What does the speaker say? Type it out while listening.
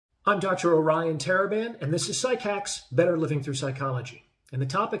I'm Dr. Orion Taraban, and this is PsycHacks, Better Living Through Psychology. And the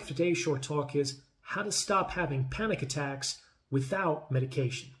topic of today's short talk is how to stop having panic attacks without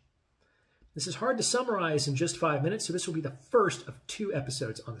medication. This is hard to summarize in just 5 minutes, so this will be the first of 2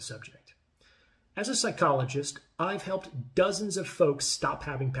 episodes on the subject. As a psychologist, I've helped dozens of folks stop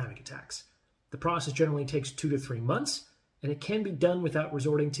having panic attacks. The process generally takes 2 to 3 months, and it can be done without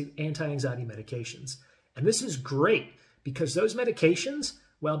resorting to anti-anxiety medications. And this is great because those medications,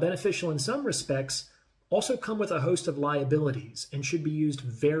 while beneficial in some respects, also come with a host of liabilities and should be used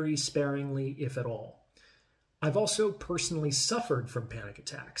very sparingly, if at all. I've also personally suffered from panic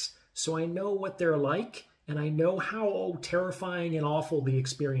attacks, so I know what they're like, and I know how terrifying and awful the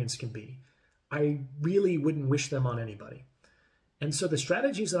experience can be. I really wouldn't wish them on anybody. And so the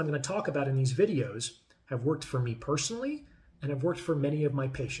strategies that I'm going to talk about in these videos have worked for me personally and have worked for many of my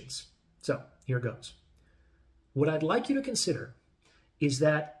patients. So here goes. What I'd like you to consider is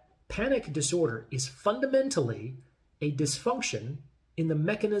that panic disorder is fundamentally a dysfunction in the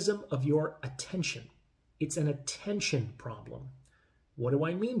mechanism of your attention. It's an attention problem. What do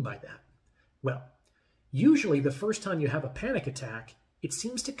I mean by that? Well, usually the first time you have a panic attack, it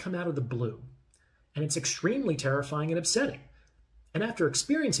seems to come out of the blue, and it's extremely terrifying and upsetting. And after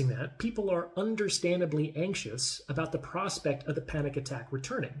experiencing that, people are understandably anxious about the prospect of the panic attack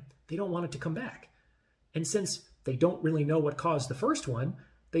returning. They don't want it to come back. And since they don't really know what caused the first one,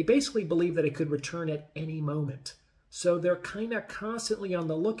 they basically believe that it could return at any moment. So they're kind of constantly on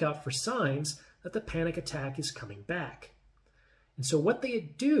the lookout for signs that the panic attack is coming back. And so what they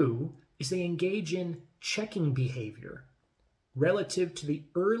do is they engage in checking behavior relative to the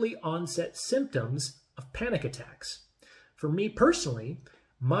early onset symptoms of panic attacks. For me personally,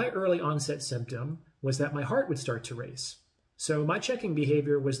 my early onset symptom was that my heart would start to race. So my checking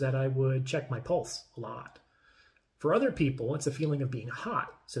behavior was that I would check my pulse a lot. For other people, it's a feeling of being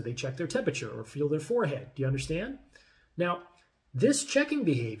hot, so they check their temperature or feel their forehead. Do you understand? Now, this checking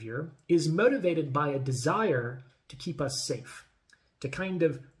behavior is motivated by a desire to keep us safe, to kind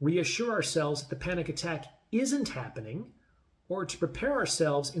of reassure ourselves that the panic attack isn't happening, or to prepare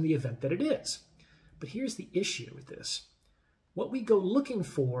ourselves in the event that it is. But here's the issue with this. What we go looking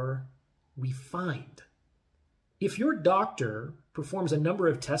for, we find. If your doctor performs a number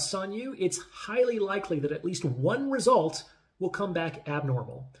of tests on you, it's highly likely that at least one result will come back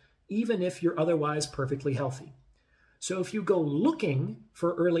abnormal, even if you're otherwise perfectly healthy. So if you go looking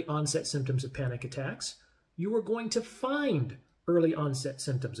for early onset symptoms of panic attacks, you are going to find early onset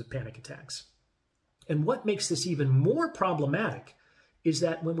symptoms of panic attacks. And what makes this even more problematic is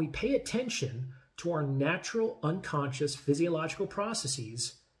that when we pay attention to our natural unconscious physiological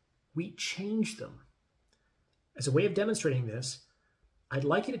processes, we change them. As a way of demonstrating this, I'd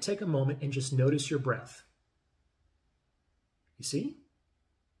like you to take a moment and just notice your breath. You see?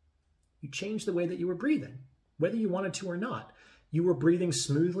 You changed the way that you were breathing, whether you wanted to or not. You were breathing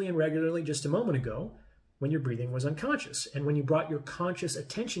smoothly and regularly just a moment ago when your breathing was unconscious. And when you brought your conscious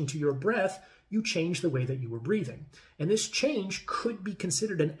attention to your breath, you changed the way that you were breathing. And this change could be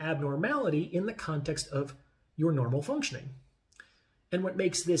considered an abnormality in the context of your normal functioning. And what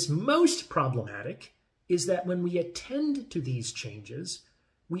makes this most problematic is that when we attend to these changes,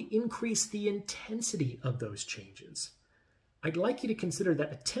 we increase the intensity of those changes. I'd like you to consider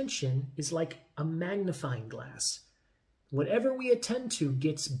that attention is like a magnifying glass. Whatever we attend to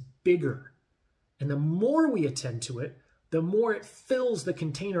gets bigger. And the more we attend to it, the more it fills the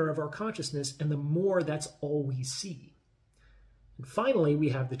container of our consciousness, and the more that's all we see. And finally, we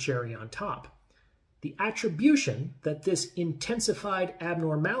have the cherry on top. The attribution that this intensified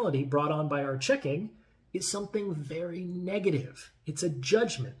abnormality brought on by our checking is something very negative. It's a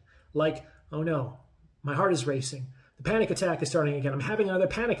judgment, like, oh no, my heart is racing. The panic attack is starting again. I'm having another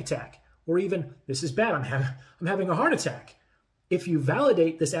panic attack. Or even, this is bad, I'm having a heart attack. If you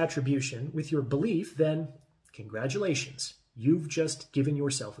validate this attribution with your belief, then congratulations, you've just given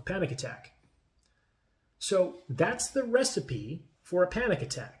yourself a panic attack. So that's the recipe for a panic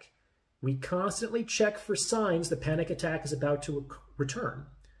attack. We constantly check for signs the panic attack is about to return.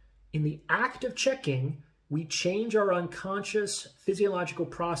 In the act of checking, we change our unconscious physiological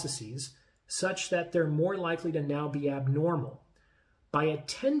processes such that they're more likely to now be abnormal. By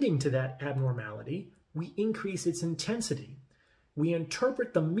attending to that abnormality, we increase its intensity. We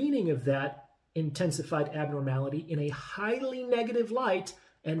interpret the meaning of that intensified abnormality in a highly negative light,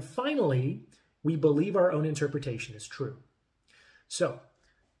 and finally, we believe our own interpretation is true. So,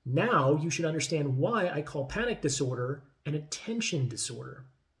 now you should understand why I call panic disorder an attention disorder.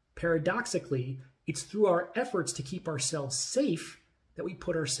 Paradoxically, it's through our efforts to keep ourselves safe that we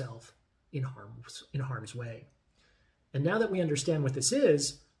put ourselves in harm's way. And now that we understand what this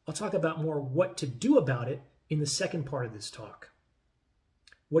is, I'll talk about more what to do about it in the second part of this talk.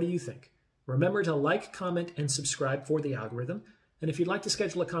 What do you think? Remember to like, comment, and subscribe for the algorithm. And if you'd like to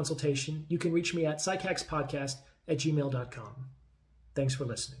schedule a consultation, you can reach me at psychackspodcast@gmail.com. Thanks for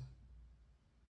listening.